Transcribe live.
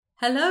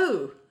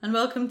Hello, and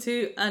welcome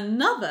to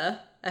another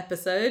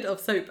episode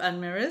of Soap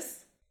and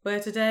Mirrors, where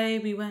today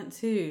we went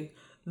to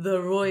the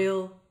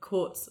Royal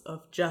Courts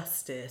of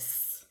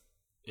Justice.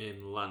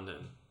 In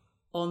London.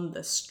 On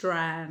the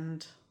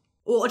Strand.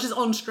 Or just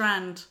on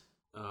Strand.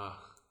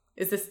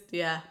 Is this,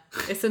 yeah.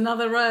 It's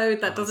another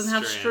road that doesn't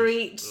have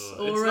street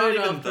or it's road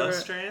not even after the it.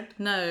 Strand?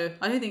 No,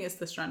 I don't think it's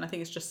the Strand. I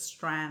think it's just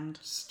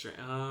Strand.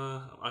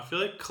 I feel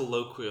like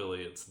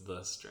colloquially it's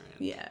the Strand.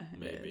 Yeah,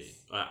 maybe.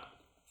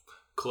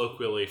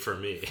 Colloquially for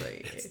me,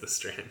 it's the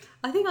Strand.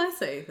 I think I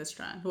say the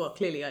Strand. Well,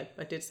 clearly I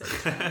did say the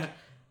Strand.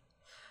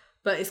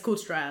 But it's called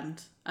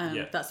Strand.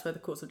 That's where the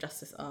courts of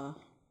justice are.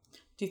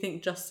 Do you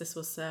think justice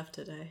was served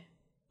today?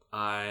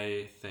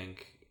 I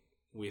think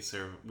we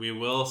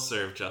will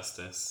serve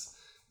justice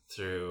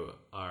through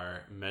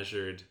our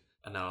measured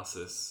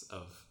analysis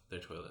of their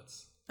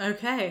toilets.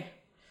 Okay.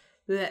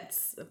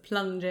 Let's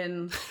plunge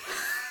in.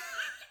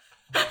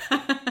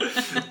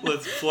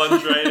 Let's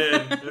plunge right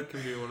in. That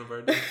can be one of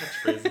our new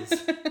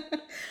catchphrases.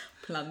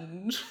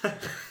 Plunge.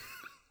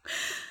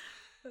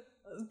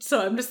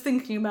 So I'm just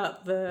thinking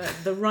about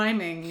the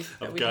rhyming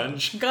of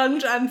gunge.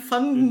 Gunge and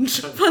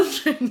funge.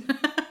 Plunging.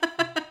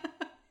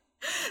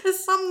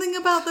 There's something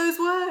about those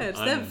words.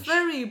 They're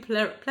very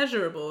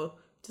pleasurable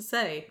to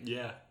say.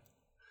 Yeah.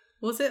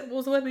 What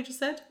was the word we just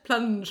said?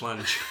 Plunge.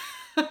 Plunge.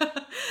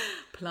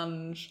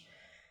 Plunge.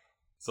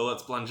 So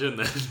let's plunge in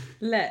then.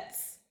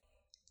 Let's.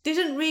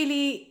 Didn't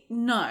really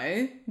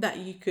know that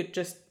you could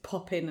just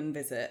pop in and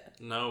visit.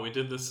 No, we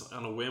did this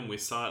on a whim. We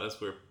saw it as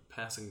we were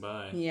passing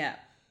by. Yeah.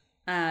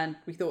 And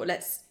we thought,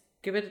 let's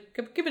give it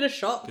a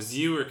shot. Because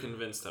you were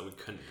convinced that we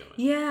couldn't go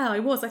in. Yeah, I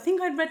was. I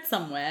think I'd read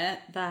somewhere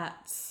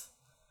that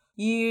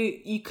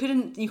you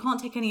can't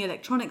take any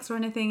electronics or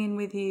anything in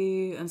with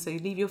you, and so you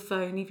leave your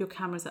phone, leave your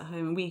cameras at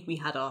home. And we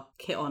had our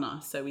kit on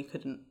us, so we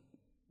couldn't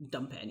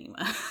dump it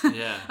anywhere.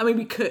 Yeah. I mean,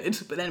 we could,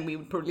 but then we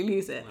would probably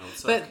lose it.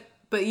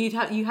 But you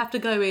have to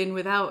go in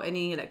without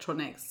any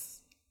electronics,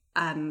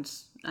 and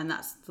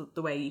that's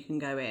the way you can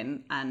go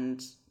in.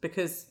 And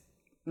because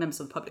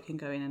members of the public can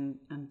go in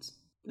and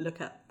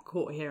look at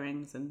court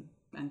hearings and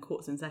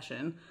courts in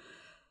session,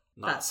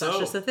 that's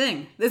just a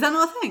thing. Is that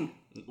not a thing?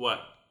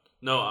 What?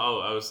 No,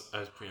 I was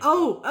preempting.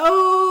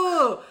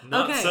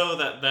 Okay. So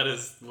that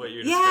is what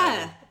you're describing.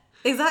 Yeah,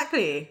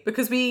 exactly.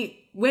 Because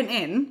we went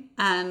in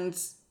and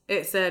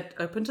it said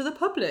open to the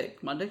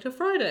public Monday to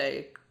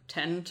Friday,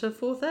 10 to 4:30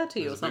 or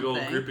something. There's a big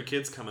old group of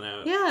kids coming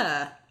out.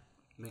 Yeah.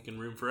 Making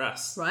room for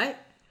us. Right.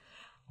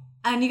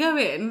 And you go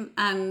in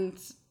and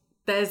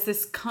there's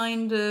this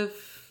kind of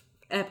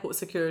airport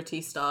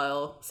security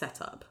style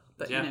setup.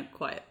 But,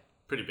 quite...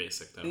 Pretty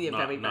basic, though. Yeah,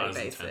 very as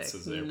basic. Intense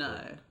as the airport.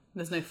 No.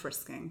 There's no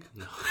frisking.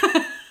 No.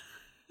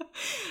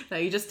 No,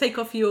 you just take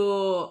off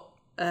your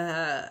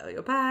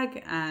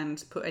bag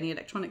and put any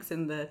electronics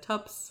in the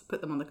tubs,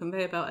 put them on the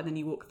conveyor belt, and then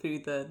you walk through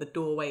the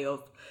doorway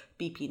of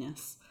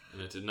beepiness.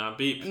 And it did not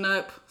beep.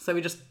 Nope. So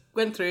we just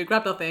went through,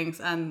 grabbed our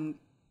things, and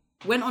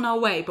went on our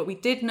way. But we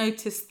did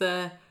notice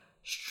the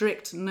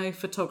strict no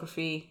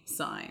photography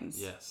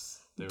signs. Yes.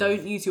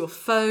 Don't use your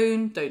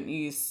phone. Don't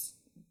use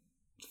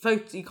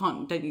don't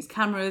use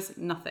cameras.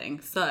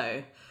 Nothing.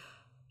 So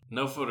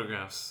no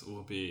photographs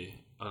will be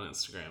on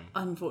Instagram.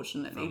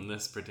 Unfortunately. From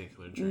this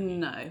particular journey.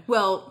 No.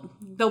 Well,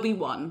 there'll be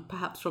one,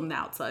 perhaps from the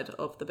outside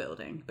of the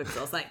building, because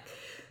I was like,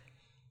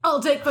 I'll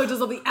take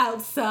photos of the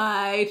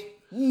outside.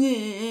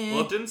 Well,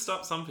 it didn't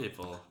stop some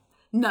people.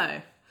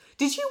 No.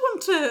 Did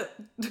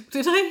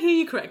I hear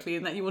you correctly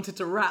in that you wanted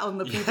to rat on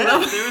the people? Yeah,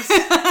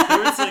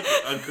 there was like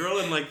a girl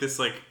in like this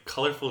like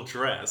colourful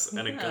dress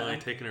and a guy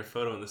taking her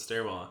photo in the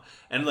stairwell.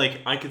 And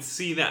like I could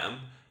see them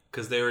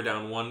because they were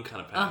down one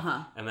kind of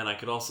path. And then I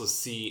could also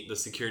see the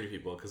security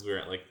people because we were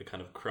at like the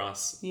kind of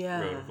cross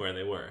road of where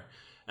they were.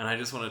 And I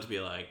just wanted to be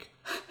like,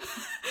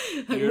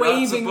 you're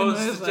waving not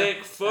supposed to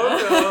take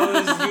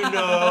photos,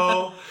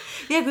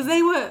 Yeah, because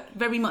they were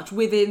very much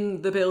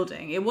within the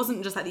building. It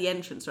wasn't just at the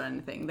entrance or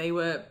anything. They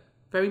were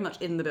very much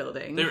in the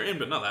building. They were in,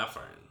 but not that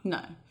far in.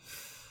 No.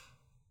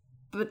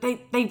 But they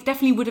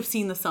definitely would have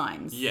seen the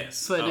signs.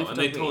 Yes. And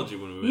they told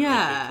you when we went.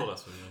 Yeah. They told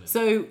us when we went in.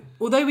 So,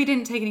 although we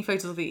didn't take any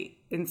photos of the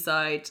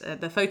inside,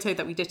 the photo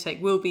that we did take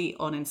will be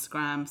on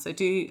Instagram. So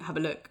do have a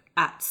look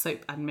at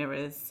Soap and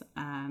Mirrors.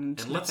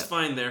 And let's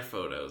find their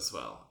photo as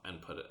well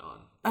and put it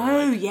on.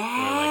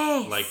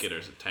 Yes. Or like it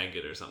or tag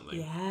it or something.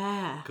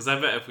 Yeah. Because I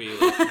bet if we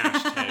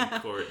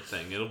hashtag court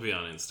thing, it'll be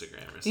on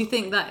Instagram or something. Do you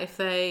think that if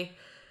they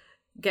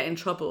get in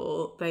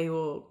trouble, they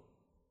will,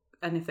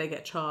 and if they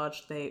get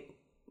charged,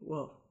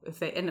 if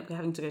they end up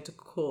having to go to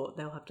court,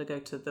 they'll have to go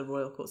to the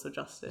Royal Courts of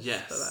Justice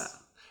for that.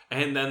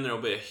 And then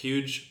there'll be a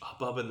huge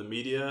hubbub in the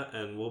media,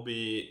 and we'll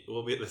be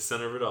at the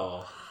center of it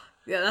all.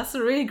 Yeah, that's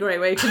a really great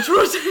way to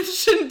draw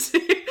attention to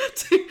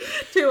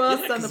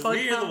us and the podcast.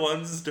 We are the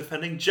ones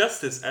defending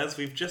justice, as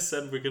we've just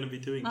said we're going to be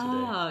doing today.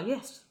 Ah,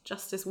 yes,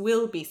 justice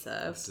will be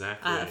served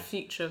at a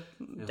future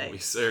date. It'll be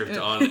served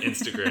on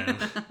Instagram.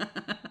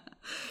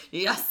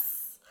 Yes.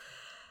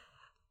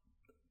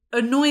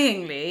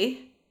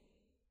 Annoyingly,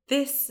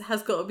 this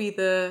has got to be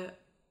the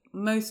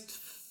most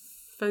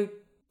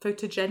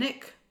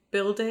photogenic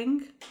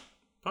building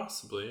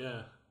Possibly,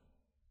 yeah.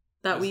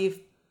 that we've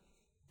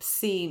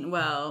seen.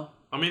 Well,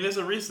 I mean, there's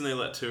a reason they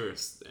let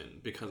tourists in,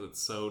 because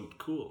it's so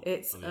cool.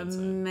 it's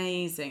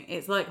amazing.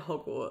 It's like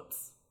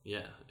Hogwarts.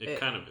 Yeah, it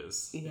kind of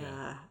is.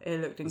 Yeah,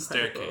 it looked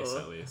incredible. Staircase,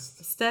 at least.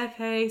 The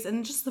staircase,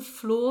 and just the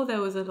floor. There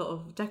was a lot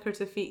of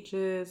decorative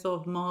features, sort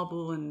of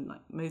marble and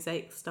like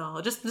mosaic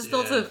style. Just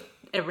lots of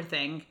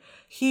everything.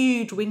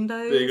 Huge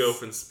windows. Big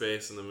open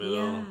space in the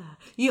middle.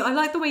 Yeah. I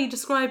like the way you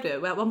described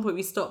it. At one point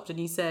we stopped and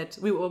you said,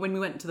 when we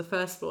went to the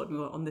first floor and we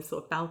were on this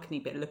sort of balcony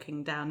bit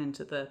looking down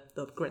into the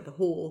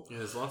hall. Yeah,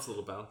 there's lots of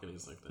little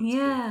balconies like that.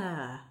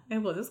 Yeah, it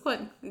was. It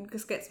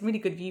just gets really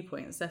good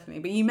viewpoints,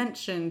 definitely. But you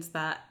mentioned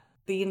that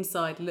the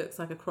inside looks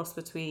like a cross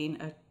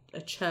between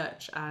a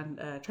church and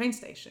a train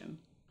station.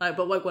 But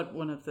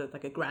one of the,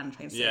 like a grand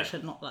train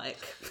station, not like...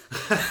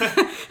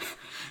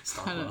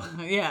 Stop. I don't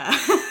know, yeah.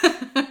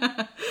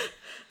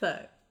 So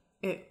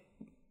it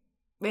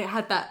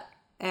had that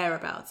air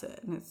about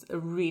it, and it's a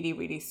really,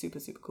 really super,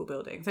 super cool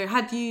building. So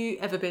had you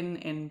ever been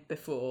in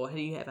before? Had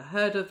you ever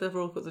heard of the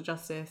Royal Courts of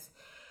Justice?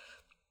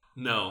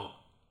 No.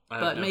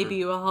 But maybe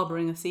you were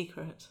harbouring a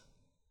secret.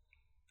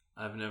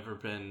 I've never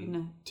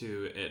been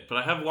to it, but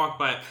I have walked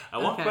by it. I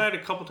walked by it a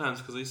couple times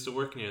because I used to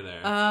work near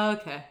there. Oh,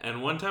 okay.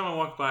 And one time I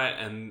walked by it,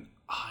 and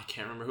I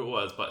can't remember who it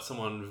was, but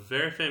someone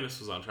very famous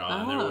was on trial,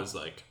 and there was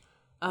like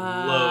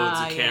loads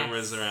of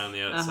cameras around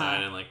the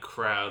outside and like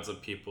crowds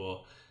of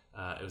people.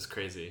 It was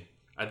crazy.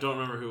 I don't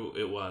remember who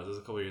it was. It was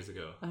a couple years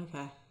ago.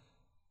 Okay.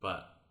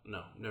 But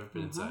no, never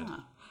been inside.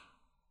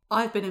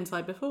 I've been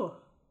inside before.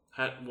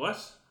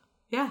 What?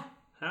 Yeah.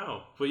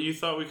 How? But you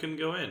thought we couldn't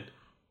go in?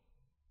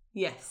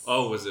 Yes.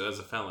 Oh, was it as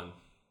a felon?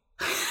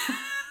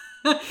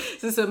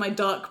 This is where my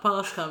dark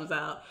past comes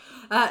out.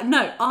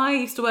 No, I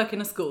used to work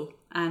in a school,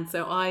 and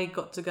so I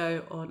got to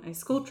go on a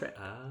school trip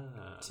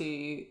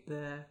to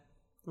the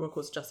Royal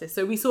Courts of Justice.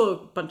 So we saw a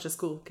bunch of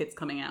school kids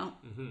coming out,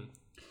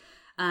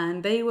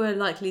 and they were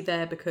likely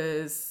there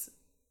because,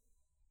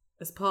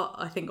 as part,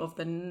 I think, of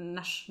the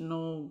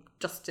National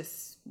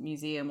Justice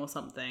Museum or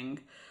something,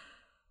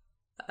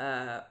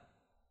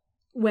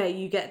 where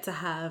you get to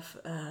have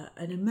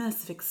an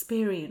immersive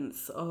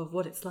experience of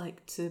what it's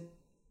like to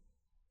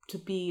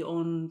be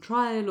on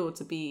trial or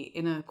to be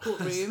in a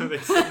courtroom. So they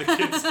send the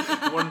kids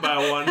one by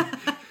one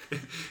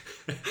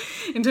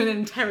into an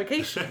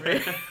interrogation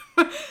room.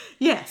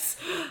 Yes,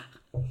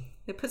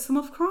 it puts them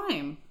off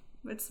crime.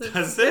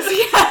 Does it?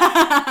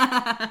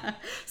 Yeah.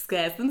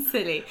 Scares them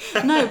silly.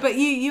 No, but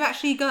you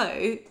actually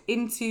go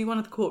into one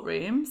of the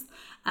courtrooms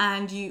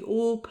and you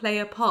all play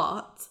a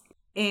part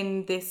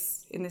in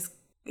this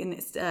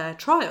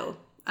trial,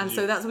 and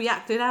so that's we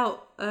acted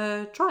out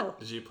a trial.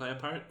 Did you play a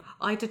part?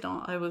 I did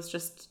not. I was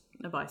just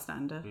a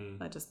bystander.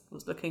 I just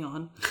was looking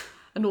on,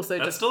 and also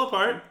that's still a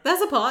part.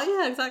 There's a part,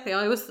 yeah, exactly.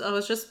 I was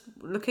just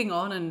looking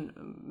on and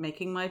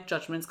making my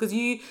judgments because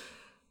the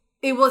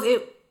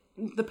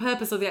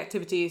purpose of the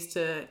activity is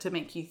to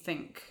make you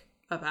think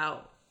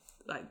about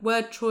like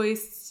word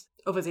choice,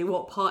 obviously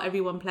what part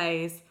everyone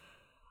plays,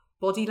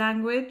 body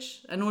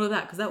language, and all of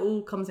that, because that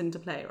all comes into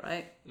play,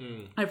 right?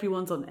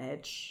 Everyone's on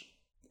edge.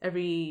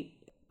 Every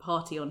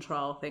party on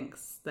trial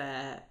thinks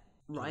they're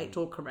right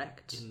or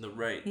correct. In the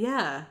right.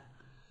 Yeah.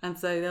 And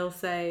so they'll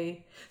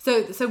say...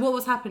 So what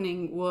was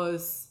happening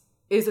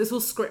is it's all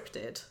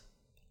scripted.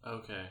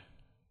 Okay.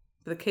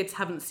 The kids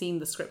haven't seen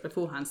the script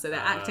beforehand, so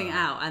they're acting it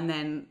out, and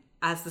then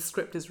as the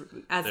script is...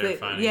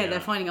 they're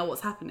finding out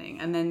what's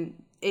happening, and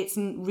then it's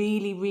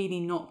really, really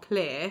not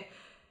clear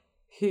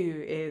who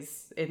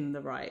is in the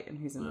right and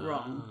who's in the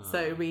wrong. So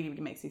it really,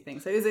 really makes you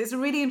think. So it's a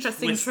really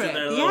interesting trip.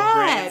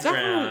 Yeah,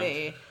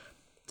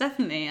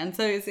 definitely. And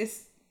so it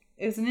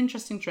was an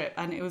interesting trip,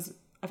 and I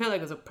felt like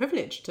it was a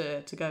privilege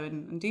to go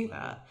and do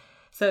that.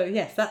 So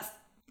yes,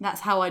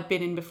 that's how I'd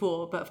been in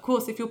before. But of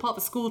course, if you're part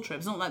of a school trip,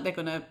 it's not like they're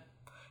gonna,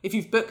 if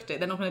you've booked it,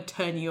 they're not gonna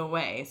turn you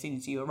away as soon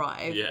as you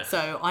arrive. Yeah.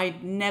 So I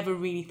never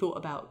really thought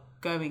about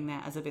going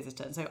there as a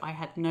visitor, and so I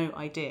had no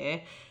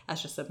idea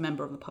as just a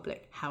member of the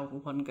public how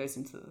one goes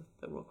into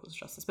the Royal Courts of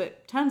Justice. But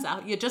it turns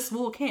out you just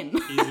walk in.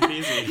 Easy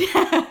peasy.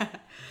 Yeah.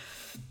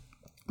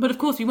 But of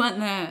course we weren't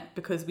there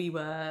because we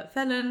were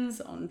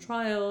felons on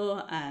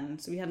trial, and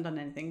so we hadn't done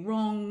anything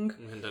wrong.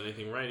 We hadn't done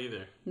anything right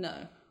either.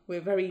 No, we're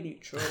very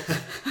neutral.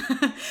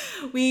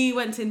 We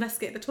went to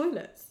investigate the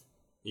toilets.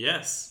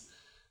 Yes,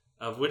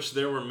 of which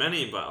there were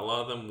many, but a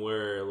lot of them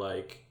were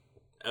like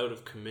out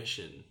of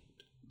commission.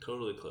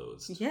 Totally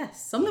closed.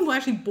 Yes, some of them were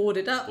actually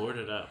boarded up.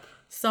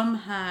 Some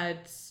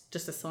had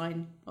just a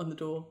sign on the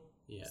door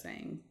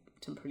saying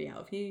temporarily out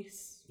of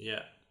use.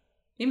 Yeah.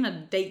 Even had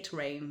a date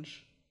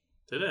range.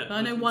 Did it? But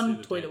I know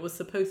one toilet was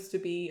supposed to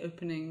be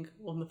opening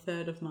on the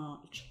 3rd of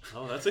March.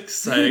 Oh, that's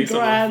exciting.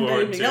 Grand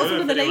opening. That was one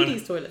of the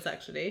ladies' toilets,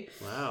 actually.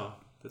 Wow.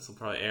 This will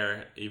probably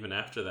air even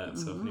after that,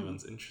 so if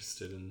anyone's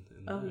interested in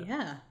that. Oh,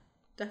 yeah.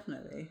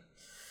 Definitely.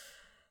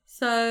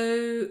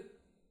 So...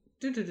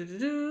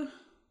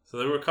 So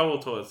there were a couple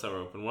of toilets that were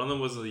open. One of them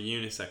was the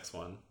unisex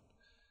one,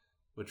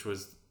 which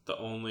was the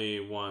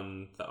only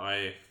one that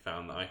I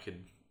found that I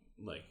could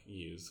like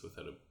use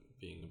without it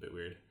being a bit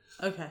weird.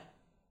 Okay.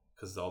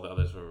 Because all the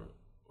others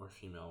were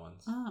female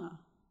ones. Ah.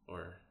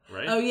 Or,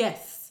 right? Oh,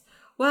 yes.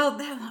 Well,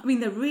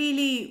 there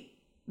really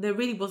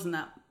wasn't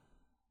that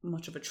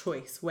much of a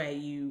choice where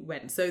you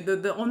went. So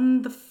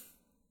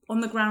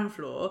on the ground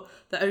floor,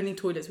 the only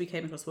toilets we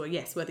came across were the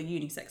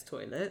unisex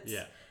toilets.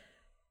 Yeah.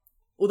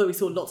 Although we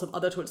saw lots of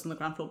other toilets on the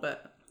ground floor,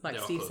 but like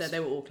Steve said, they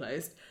were all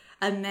closed.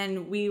 And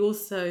then we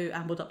also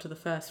ambled up to the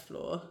first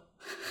floor,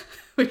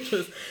 which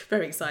was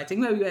very exciting,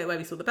 where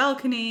we saw the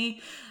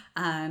balcony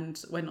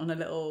and went on a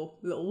little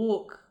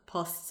walk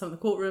past some of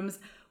the courtrooms.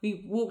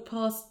 We walked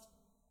past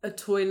a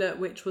toilet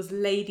which was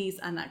ladies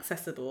and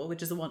accessible,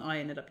 which is the one I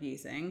ended up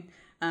using,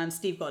 and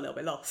Steve got a little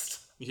bit lost.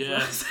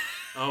 Yeah.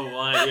 Oh,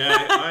 why?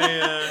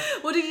 Yeah.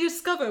 What did you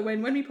discover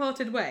when we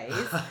parted ways?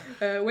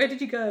 Where did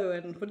you go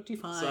and what did you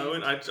find? So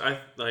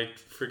I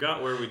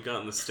forgot where we'd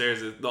gotten the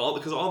stairs.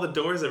 Because all the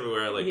doors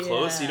everywhere are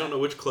closed, so you don't know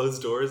which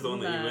closed door is the one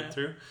that you went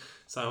through.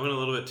 So I went a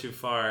little bit too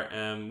far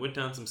and went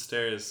down some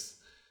stairs.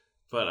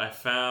 But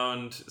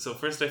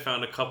first I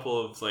found a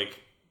couple of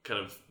kind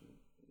of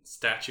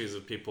statues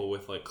of people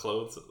with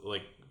clothes,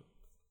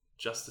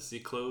 Justice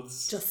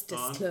clothes.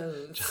 Justice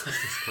clothes.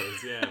 Justice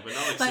clothes, yeah, but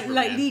not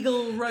like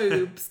legal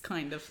robes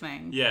kind of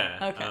thing.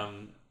 Yeah. Okay.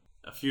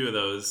 A few of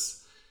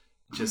those,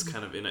 just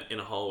kind of in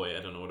a hallway.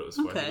 I don't know what it was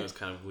for. I think it was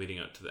kind of leading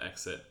out to the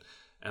exit.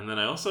 And then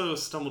I also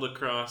stumbled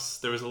across.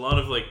 There was a lot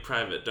of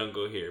private "don't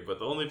go here," but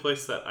the only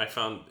place that I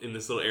found in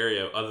this little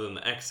area, other than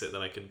the exit,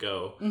 that I could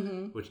go,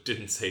 which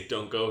didn't say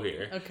 "don't go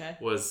here,"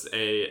 was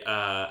a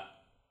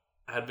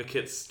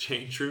advocate's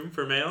change room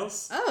for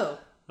males. Oh.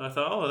 And I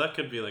thought, that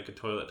could be a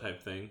toilet type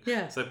thing.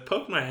 Yeah. So I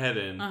poked my head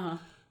in.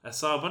 I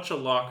saw a bunch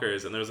of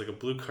lockers, and there was a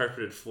blue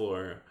carpeted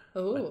floor.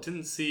 Oh. It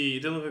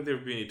didn't look like there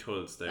would be any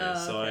toilets there.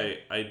 So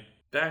I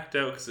backed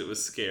out because it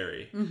was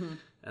scary. Mm-hmm.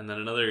 And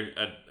then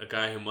a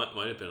guy who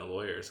might have been a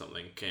lawyer or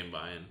something came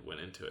by and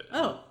went into it.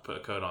 And put a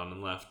coat on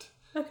and left.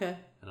 Okay.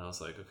 And I was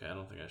like, okay, I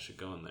don't think I should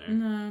go in there.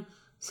 No.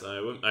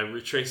 So I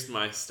retraced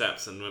my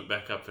steps and went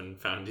back up and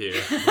found you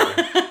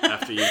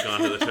after you'd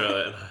gone to the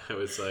toilet. And I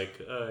was like,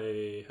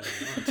 I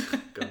have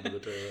not gone to the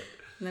toilet.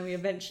 And then we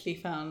eventually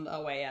found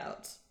our way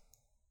out.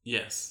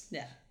 Yes.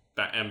 Yeah.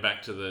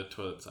 Back to the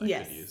toilets I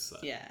could use. So.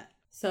 Yeah.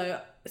 So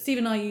Steve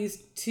and I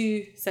used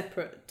 2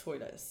 separate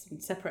toilets in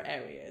separate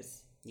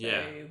areas. So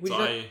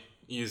I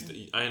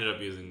ended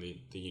up using the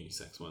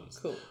unisex ones.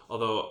 Cool.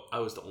 Although I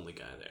was the only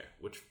guy there,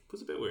 which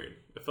was a bit weird.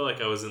 I felt like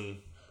I was in...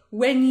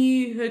 When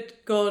you had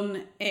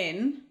gone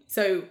in,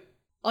 so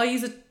I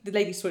used the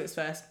ladies' toilets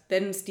first,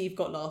 then Steve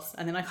got lost,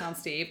 and then I found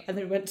Steve, and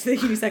then we went to the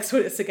unisex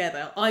toilets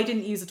together. I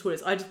didn't use the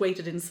toilets, I just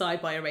waited inside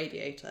by a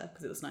radiator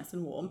because it was nice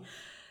and warm.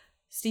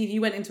 Steve,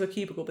 you went into a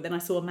cubicle, but then I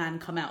saw a man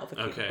come out of a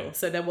cubicle,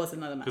 so there was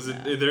another man there.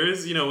 Because there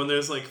is, when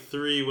there's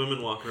 3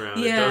 women walking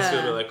around, it does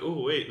feel like,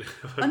 oh, wait.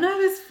 I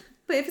know,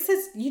 but if it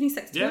says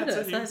unisex toilets,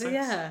 it says unisex.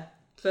 Yeah.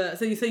 But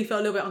so you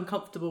felt a little bit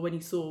uncomfortable when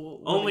you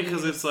saw... Only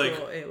because it's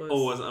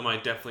am I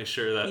definitely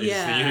sure that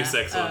it's the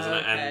unisex ones?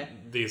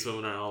 And these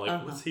women are all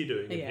what's he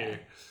doing in here?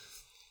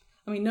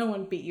 I mean, no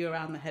one beat you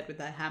around the head with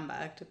their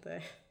handbag, did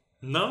they?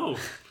 No,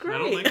 I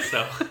don't think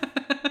so.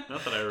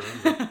 Not that I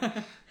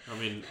remember. I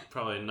mean,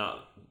 probably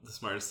not the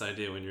smartest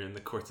idea when you're in the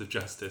courts of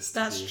justice.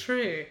 That's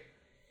true.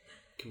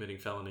 Committing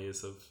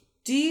felonies of...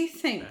 Do you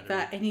think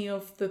that any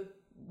of the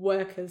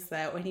workers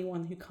there, or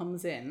anyone who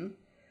comes in,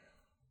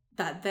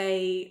 that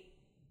they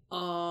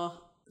are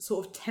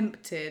sort of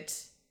tempted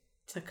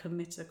to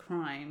commit a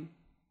crime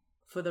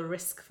for the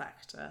risk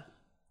factor?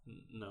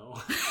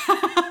 No.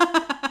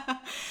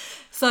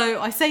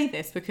 So I say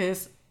this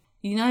because,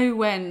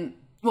 when...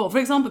 Well, for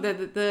example,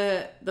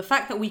 the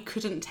fact that we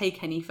couldn't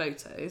take any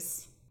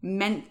photos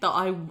meant that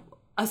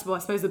I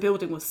suppose the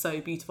building was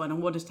so beautiful and I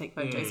wanted to take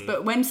photos.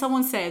 But when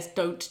someone says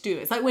don't do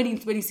it, it's like when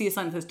you see a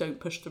sign that says don't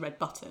push the red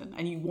button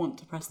and you want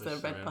to press the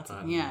red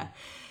button. Yeah.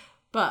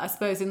 But I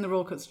suppose in the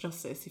Royal Courts of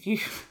Justice,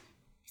 if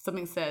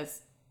something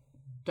says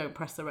don't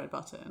press the red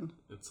button,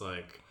 it's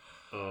like,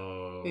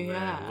 oh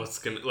man, what's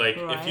gonna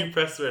if you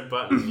press the red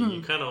button,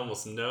 you kind of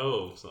almost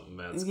know something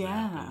bad's gonna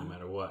happen no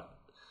matter what.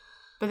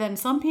 But then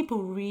some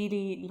people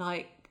really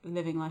like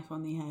living life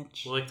on the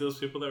edge. Well, like those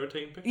people that were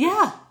taking pictures.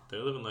 Yeah, they're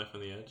living life on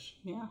the edge.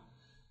 Yeah,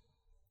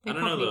 they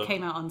probably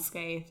came out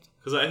unscathed.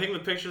 Because I think the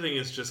picture thing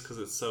is just because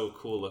it's so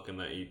cool looking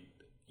that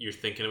you're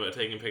thinking about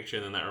taking a picture,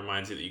 and then that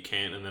reminds you that you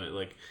can't, and then it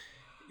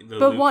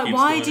But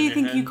why do you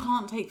think you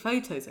can't take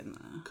photos in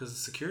there? Because of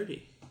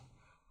security.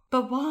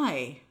 But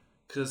why?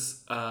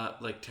 Because,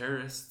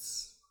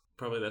 terrorists.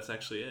 Probably that's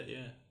actually it,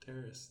 yeah.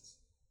 Terrorists.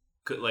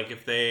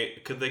 If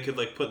they could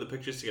put the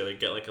pictures together,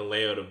 get, a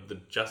layout of the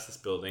Justice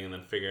Building, and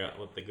then figure out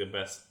what, the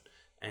best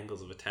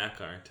angles of attack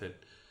are to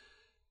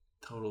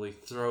totally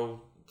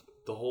throw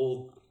the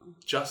whole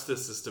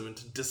justice system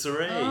into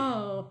disarray.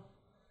 Oh.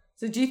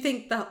 So do you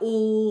think that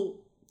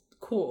all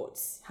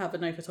courts have a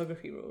no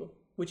photography rule?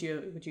 Would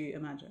you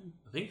imagine?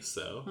 I think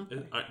so.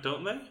 Okay.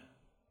 Don't they?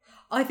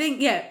 I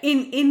think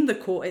in the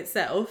court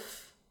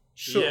itself,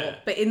 sure, yeah.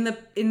 But in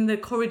the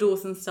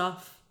corridors and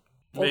stuff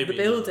of the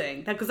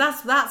building, because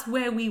that's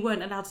where we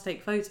weren't allowed to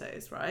take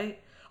photos, right?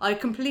 I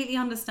completely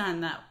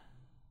understand that.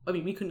 I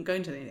mean, we couldn't go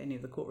into any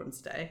of the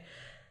courtrooms today.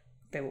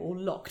 They were all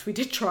locked. We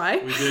did try.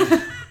 We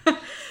did.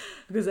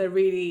 Because they're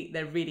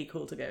really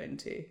cool to go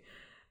into.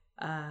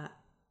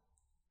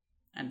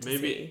 And to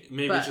maybe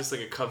see. It's just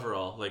like a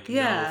coverall, like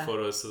no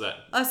photos, so that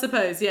I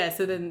suppose, yeah.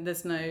 So then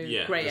there's no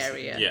grey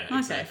area. Yeah,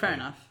 exactly. Okay, fair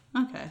enough.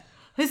 Okay,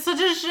 it's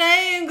such a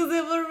shame because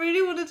I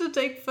really wanted to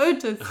take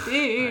photos,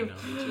 Steve.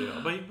 I know, me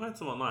too. But you can find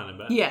some online, I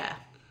bet. Yeah,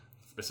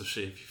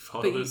 especially if you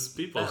follow those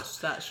people.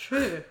 That's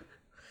true.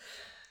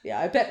 Yeah,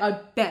 I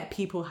bet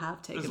people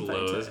have taken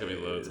photos. There's gonna be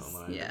loads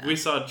online. Yeah. We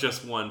saw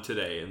just one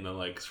today in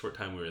the short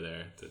time we were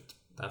there.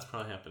 That's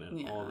probably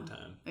happening all the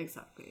time.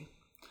 Exactly.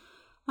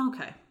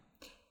 Okay.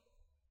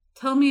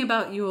 Tell me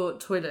about your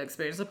toilet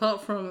experience,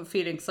 apart from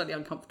feeling slightly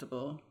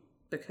uncomfortable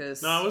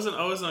because... No, I wasn't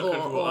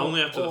uncomfortable.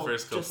 Only after the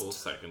first couple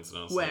seconds. And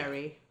I was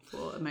wary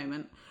for a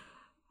moment.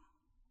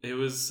 It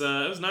was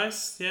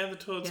nice. Yeah, the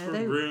toilets were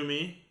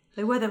roomy.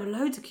 There were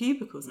loads of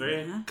cubicles in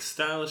there. Very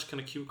stylish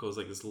kind of cubicles,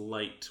 like this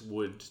light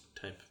wood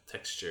type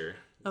texture.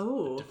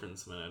 Oh.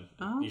 Difference, man.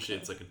 Usually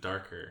it's like a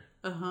darker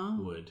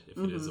wood, if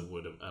it is a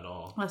wood at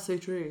all. That's so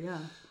true, yeah.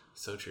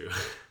 So true.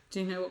 Do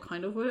you know what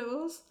kind of wood it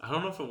was? I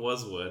don't know if it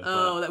was wood.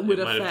 Oh, that wood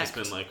effect. It might have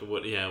just been like a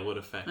wood, wood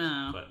effect.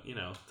 Oh. But,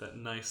 that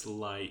nice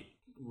light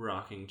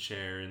rocking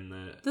chair in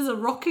the... There's a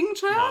rocking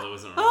chair? No, there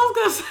wasn't. I was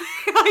going to say,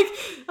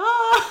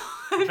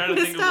 I'm trying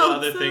to think of what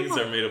other things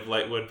are made of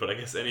light wood, but I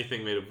guess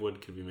anything made of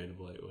wood could be made of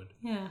light wood.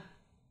 Yeah.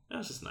 That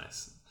was just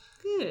nice.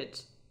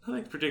 Good.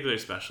 Nothing particularly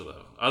special,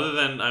 though. Other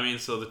than,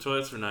 so the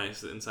toilets were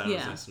nice, the inside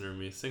was nice and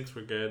roomy, sinks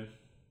were good.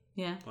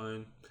 Yeah.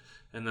 Fine.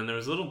 And then there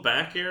was a little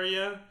back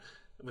area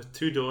with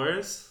 2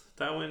 doors.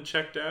 That one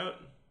checked out.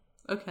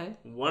 Okay.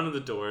 One of the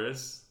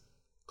doors,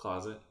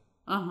 closet.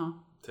 Uh-huh.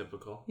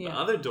 Typical. Yeah. The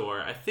other door,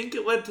 I think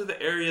it led to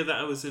the area that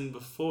I was in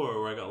before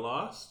where I got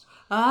lost.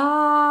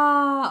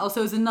 Oh,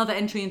 so it was another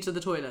entry into the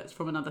toilet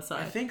from another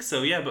side. I think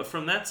so, yeah. But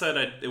from that side,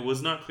 it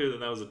was not clear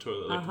that was a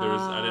toilet. Like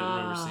I didn't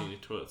remember seeing any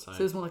toilet sign.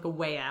 So it was more like a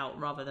way out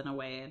rather than a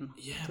way in.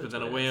 Yeah, but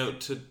then a way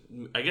out to,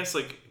 I guess,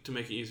 to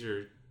make it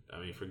easier.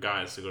 For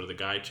guys to go to the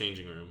guy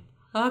changing room.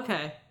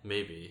 Okay.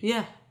 Maybe.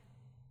 Yeah.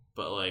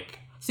 But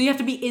so you have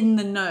to be in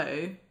the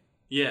know.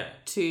 Yeah.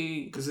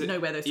 To know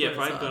where those toilets are. Yeah, if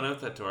I'd gone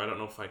out that door, I don't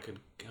know if I could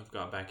have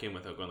got back in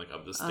without going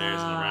up the stairs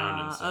and around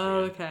and stuff. Oh,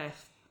 okay.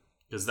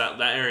 Because that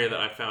area that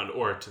I found,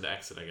 or to the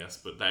exit, I guess,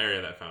 but that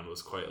area that I found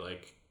was quite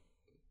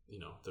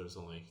there's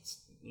only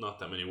not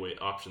that many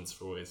options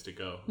for ways to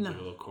go. It's like a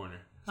little corner.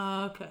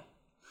 Oh, okay.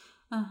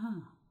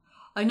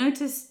 I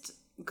noticed,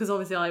 because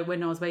obviously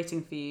when I was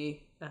waiting for you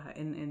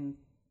in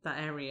that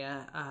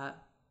area,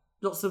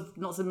 lots of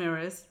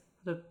mirrors,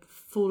 a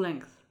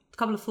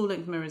couple of full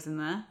length mirrors in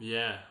there.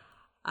 Yeah.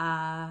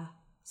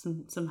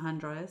 Some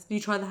hand dryers. Do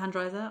you try the hand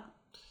dryers out?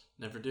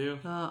 Never do.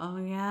 Oh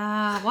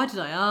yeah. Why did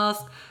I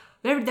ask?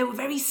 They were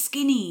very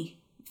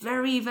skinny,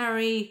 very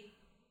very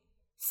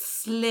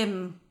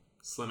slim.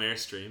 Slim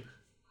Airstream.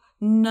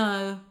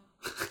 No.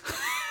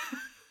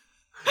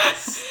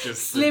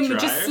 just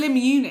slim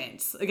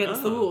units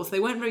against the walls. They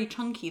weren't very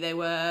chunky. They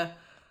were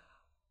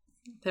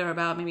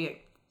about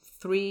maybe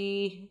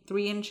 3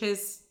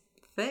 inches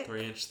thick.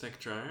 3-inch thick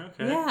dryer.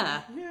 Okay.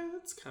 Yeah. Yeah,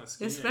 that's kind of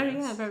skinny. It's very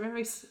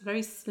very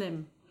very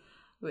slim,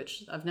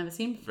 which I've never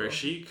seen before. Very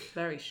chic.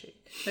 Very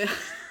chic.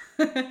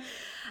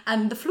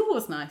 And the floor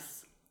was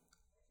nice.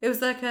 It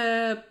was like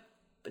a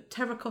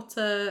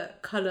terracotta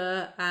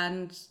colour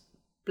and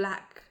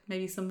black,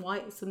 maybe some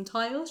white, some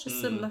tiles,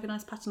 just like a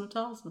nice pattern of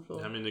tiles on the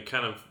floor. It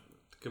kind of,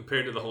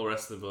 compared to the whole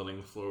rest of the building,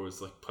 the floor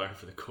was like par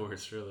for the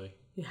course, really.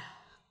 Yeah.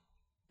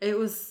 It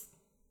was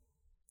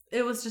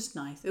just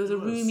nice. It was a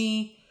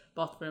roomy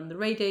bathroom. The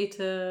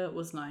radiator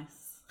was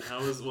nice. How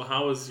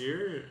was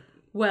your...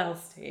 Well,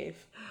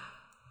 Steve,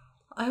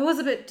 I was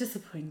a bit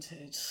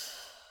disappointed.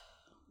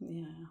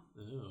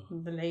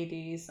 The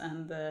ladies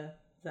and the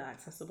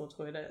accessible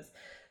toilets.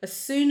 As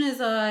soon as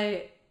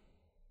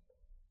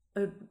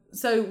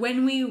so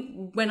when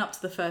we went up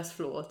to the first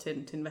floor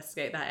to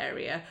investigate that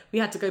area, we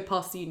had to go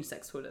past the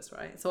unisex toilets,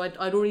 right? So I'd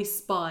already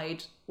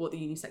spied what the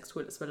unisex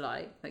toilets were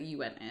like that you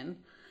went in.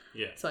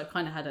 Yeah. So I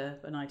kind of had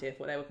an idea of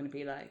what they were going to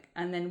be like.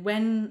 And then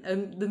when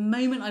the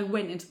moment I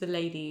went into the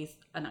ladies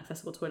and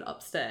accessible toilet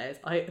upstairs,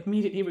 I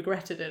immediately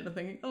regretted it and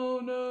thinking,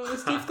 oh no,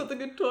 Steve's got the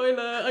good toilet,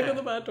 I got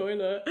the bad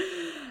toilet.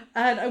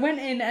 And I went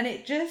in and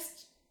it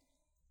just,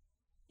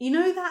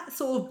 that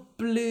sort of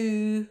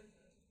blue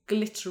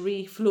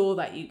glittery floor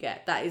that you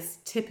get that is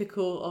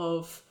typical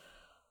of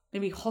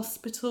maybe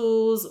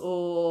hospitals,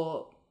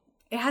 or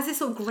it has this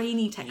sort of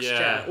grainy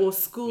texture, or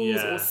schools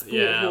or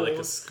sport halls. Like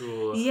a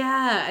school.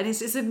 Yeah, and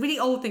it's a really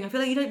old thing. I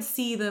feel like you don't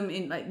see them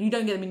you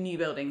don't get them in new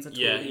buildings at all.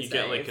 Yeah, you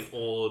get like an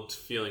old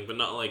feeling, but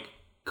not like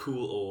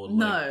cool old,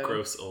 like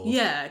gross old.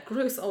 Yeah,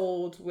 gross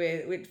old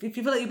with if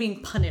you feel like you're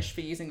being punished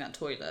for using that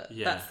toilet.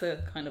 Yeah. That's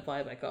the kind of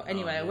vibe I got.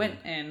 Anyway, I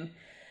went in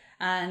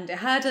and it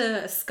had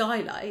a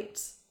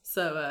skylight,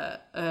 so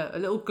a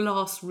little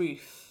glass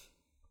roof,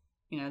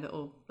 a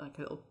little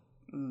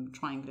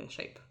triangular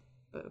shape.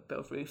 Bit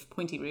of roof,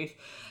 pointy roof,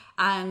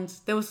 and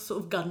there was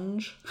sort of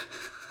gunge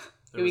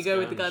Here we go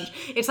with the gunge.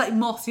 It's like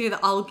moss, the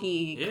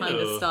algae kind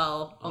of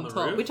style on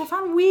top, roof? which I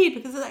found weird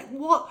because it's like,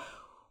 what?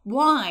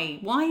 Why?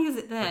 Why is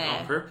it there?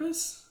 Like on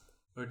purpose?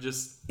 Or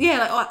just...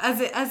 Yeah, like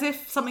as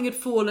if something had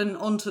fallen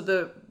onto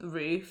the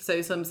roof,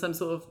 so some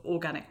sort of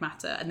organic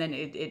matter, and then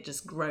it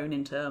just grown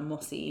into a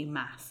mossy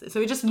mass. So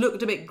it just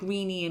looked a bit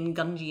greeny and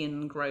gungy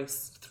and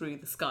gross through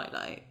the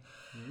skylight,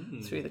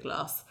 through the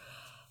glass.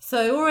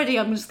 So already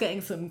I'm just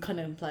getting some kind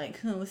of like,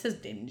 oh, this is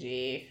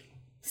dingy.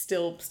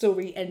 Still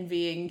really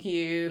envying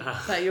you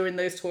that you're in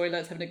those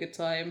toilets having a good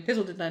time.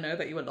 Little did I know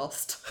that you were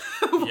lost,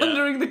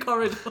 wandering the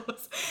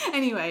corridors.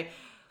 Anyway,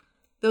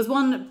 there was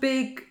one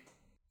big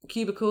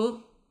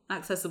cubicle,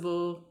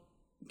 accessible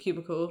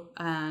cubicle,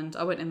 and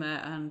I went in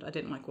there and I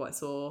didn't like what I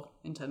saw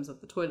in terms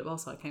of the toilet bowl,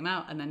 so I came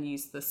out and then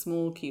used the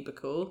small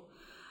cubicle,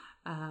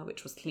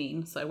 which was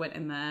clean. So I went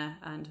in there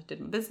and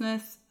did my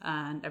business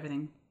and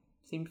everything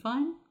seemed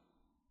fine.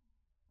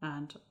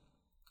 And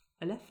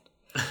I left.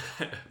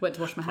 Went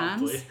to wash my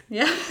hands.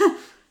 Yeah.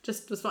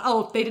 Just was fine.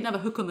 Oh, they didn't have a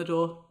hook on the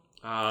door.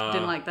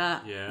 Didn't like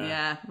that.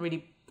 Yeah.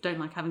 Really don't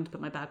like having to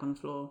put my bag on the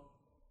floor.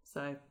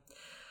 So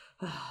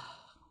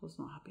was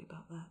not happy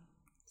about that.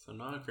 So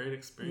not a great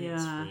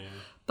experience for you.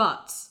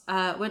 But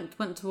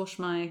went to wash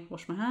my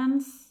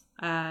hands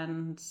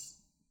and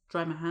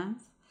dry my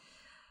hands.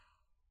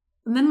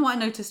 And then what I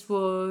noticed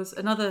was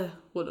another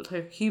what looked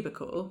like a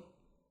cubicle.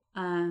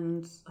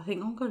 And I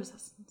think, oh God, is there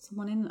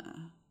someone in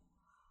there?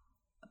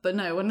 But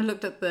no, when I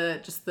looked at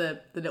the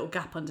little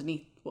gap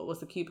underneath what was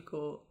the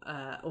cubicle,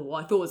 or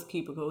what I thought was a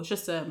cubicle, it was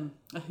just a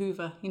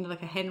Hoover,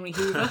 like a Henry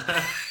Hoover. So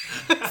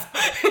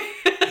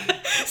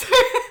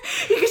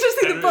you could just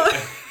think the bottom.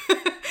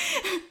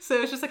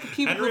 So it's just like a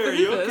cubicle Henry, for are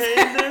you Hoovers.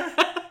 okay in there?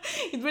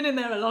 He'd been in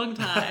there a long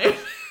time.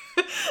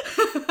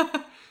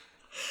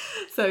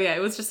 So yeah,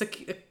 it was just a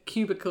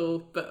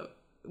cubicle, but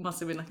it must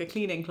have been like a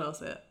cleaning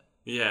closet.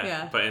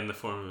 Yeah, but in the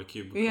form of a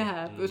cubicle.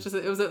 Yeah, it was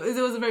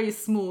a very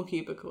small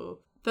cubicle.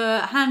 The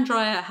hand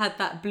dryer had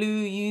that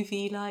blue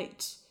UV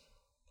light,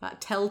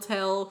 that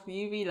telltale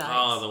UV light.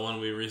 Oh, the one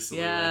we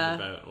recently read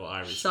about. Well, I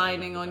recently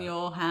shining on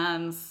your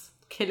hands,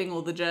 killing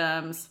all the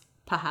germs,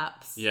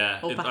 perhaps.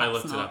 Yeah, or perhaps I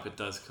looked not. it up. It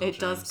does kill germs. It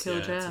does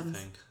kill germs.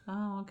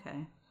 Oh,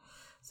 okay.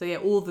 So yeah,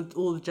 all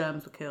the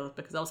germs were killed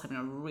because I was having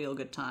a real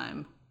good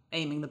time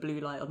aiming the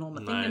blue light on all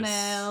my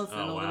fingernails and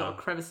all the little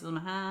crevices on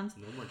my hands.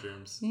 No more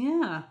germs.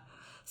 Yeah.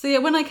 So yeah,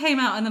 when I came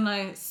out and then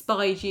I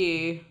spied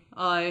you,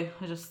 I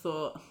just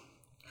thought,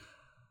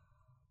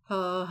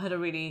 oh, I had a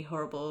really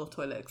horrible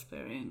toilet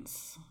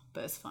experience,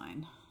 but it's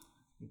fine.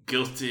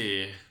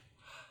 Guilty.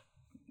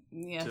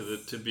 Yes.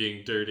 To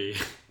being dirty.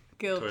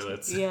 Guilty.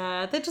 Toilets.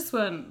 Yeah,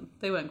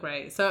 they weren't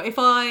great. So if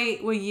I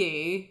were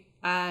you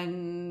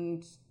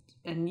and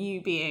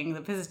you being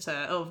the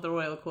visitor of the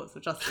Royal Courts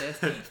of Justice,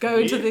 go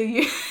into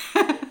the...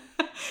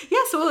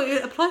 Yes, well,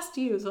 it applies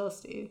to you as well,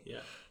 Steve.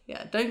 Yeah.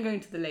 Yeah, don't go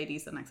into the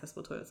ladies'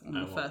 unaccessible toilets on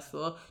the first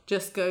floor.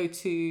 Just go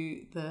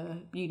to the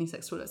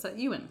unisex toilets that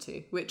you went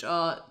to, which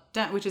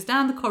is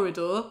down the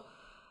corridor,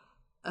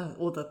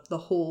 or the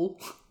hall,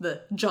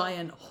 the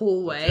giant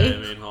hallway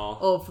main hall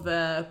of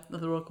the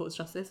Royal Courts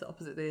of Justice,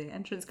 opposite the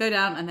entrance. Go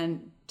down and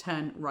then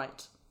turn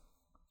right.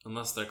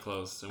 Unless they're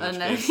closed, in which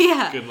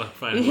case, good luck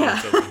finding one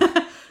that's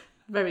open.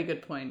 Very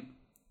good point.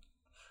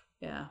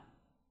 Yeah,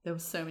 there were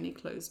so many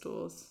closed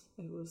doors.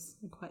 It was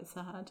quite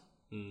sad.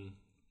 Mm.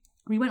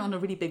 We went on a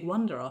really big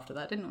wander after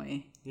that, didn't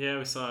we? Yeah,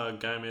 we saw a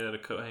guy made out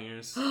of coat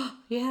hangers.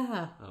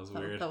 Yeah. That was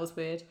weird. That was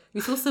weird. We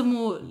saw some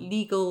more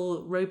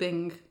legal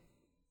robing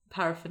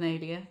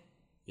paraphernalia.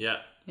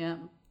 Yeah. Yeah.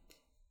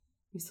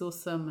 We saw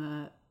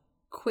some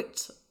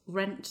quit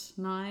rent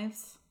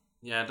knives.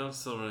 Yeah, I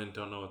still really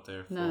don't know what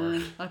they're for.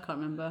 No, I can't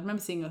remember. I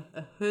remember seeing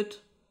a hood.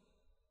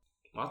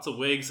 Lots of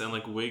wigs and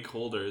like wig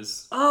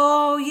holders.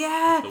 Oh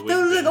yeah, the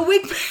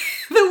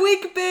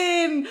wig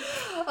bin.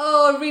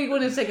 Oh, I really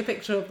wanted to take a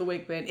picture of the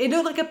wig bin. It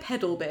looked like a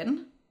pedal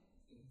bin.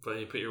 But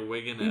you put your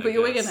wig in it. You put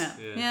your wig in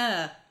it.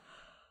 Yeah.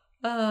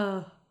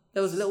 There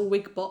was a little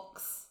wig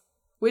box,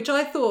 which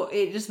I thought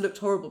it just looked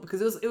horrible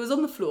because it was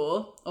on the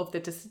floor of the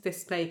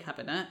display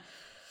cabinet,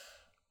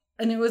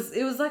 and it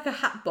was like a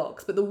hat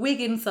box, but the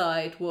wig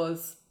inside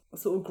was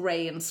sort of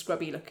grey and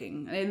scrubby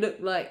looking, and it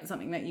looked like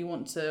something that you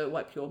want to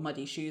wipe your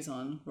muddy shoes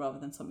on rather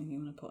than something you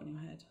want to put on your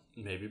head.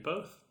 Maybe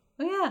both.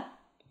 Oh yeah.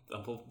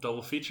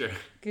 Double feature.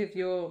 Give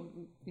your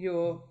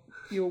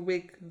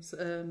wig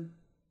some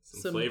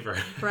flavor.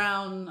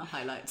 Brown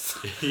highlights.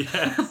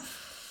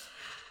 Yes.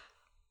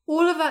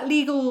 All of that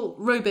legal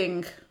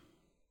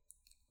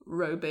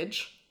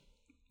robage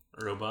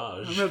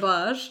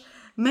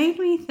made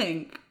me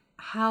think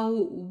how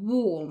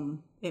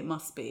warm it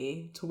must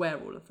be to wear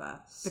all of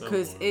that,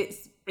 because it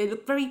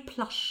looked very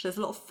plush. There's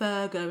a lot of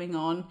fur going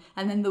on,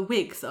 and then the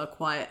wigs are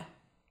quite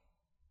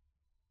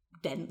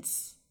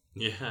dense.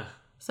 Yeah.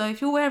 So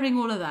if you're wearing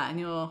all of that and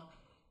you're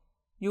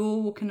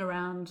walking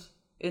around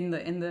in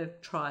the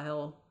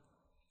trial,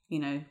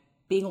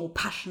 being all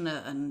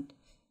passionate and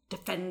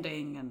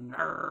defending and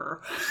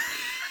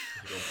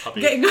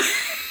getting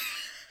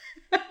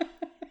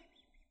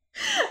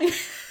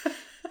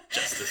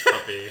Justice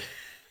puppy.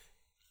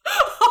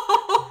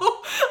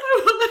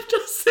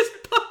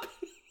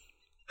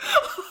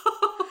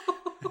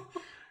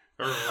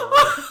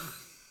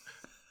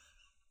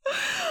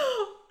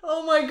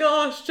 Oh my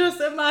gosh,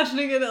 just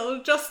imagining a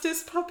little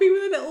justice puppy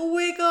with a little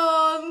wig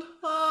on.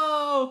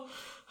 Oh.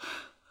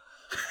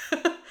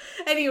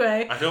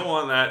 Anyway. I don't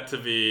want that to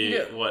be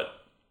what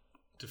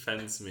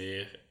defends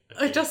me.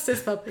 A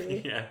justice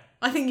puppy? Yeah.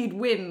 I think you'd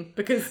win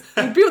because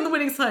you'd be on the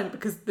winning side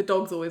because the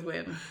dogs always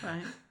win,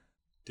 right?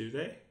 Do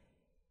they?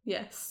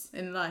 Yes.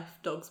 In life,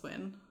 dogs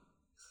win.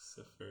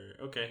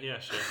 Okay, yeah,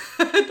 sure.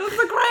 Dogs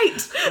are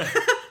great!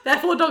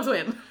 Therefore, dogs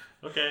win.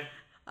 Okay.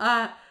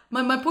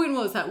 My point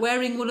was that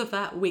wearing all of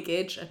that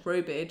wiggage and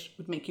robage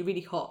would make you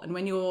really hot. And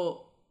when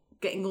you're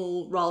getting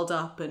all riled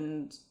up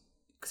and...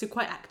 Because you're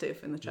quite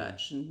active in the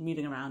church and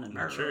moving around and...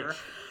 Church.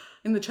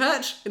 In the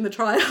church, in the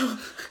trial.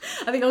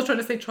 I think I was trying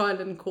to say trial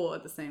and court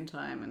at the same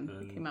time. And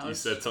it came out you as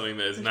said something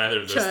that is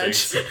neither of those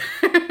church.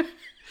 things.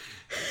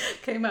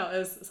 Came out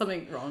as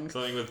something wrong.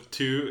 Something with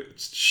two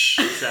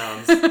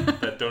sounds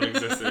that don't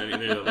exist in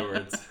any of the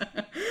words.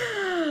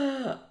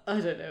 I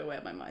don't know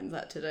where my mind's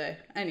at today.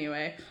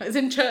 Anyway, it's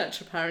in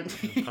church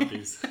apparently. And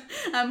puppies.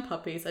 And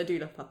puppies. I do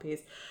love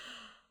puppies.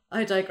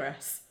 I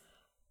digress.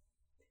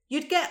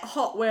 You'd get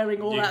hot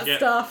wearing all that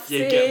stuff.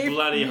 You'd get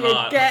bloody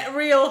hot. You'd get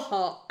real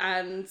hot,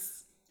 and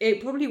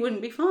it probably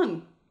wouldn't be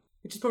fun.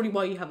 Which is probably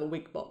why you have a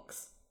wig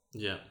box.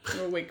 Yeah.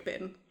 Or a wig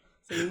bin.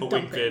 So you A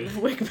wig bin. A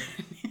wig bin,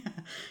 yeah.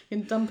 You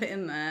can dump it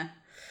in there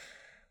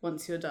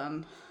once you're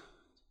done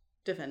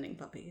defending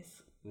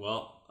puppies.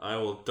 Well, I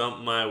will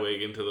dump my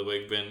wig into the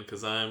wig bin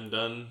because I'm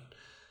done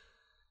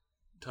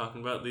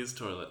talking about these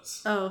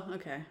toilets. Oh,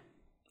 okay.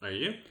 Are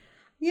you?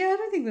 Yeah, I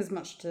don't think there's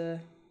much to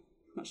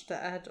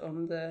add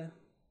on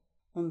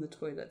the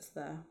toilets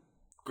there.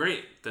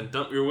 Great, then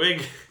dump your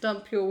wig.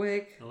 Dump your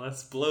wig. And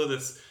let's blow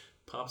this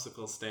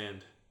popsicle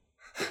stand.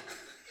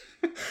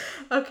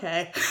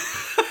 Okay.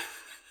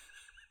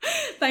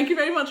 Thank you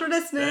very much for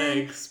listening.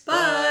 Thanks.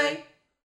 Bye.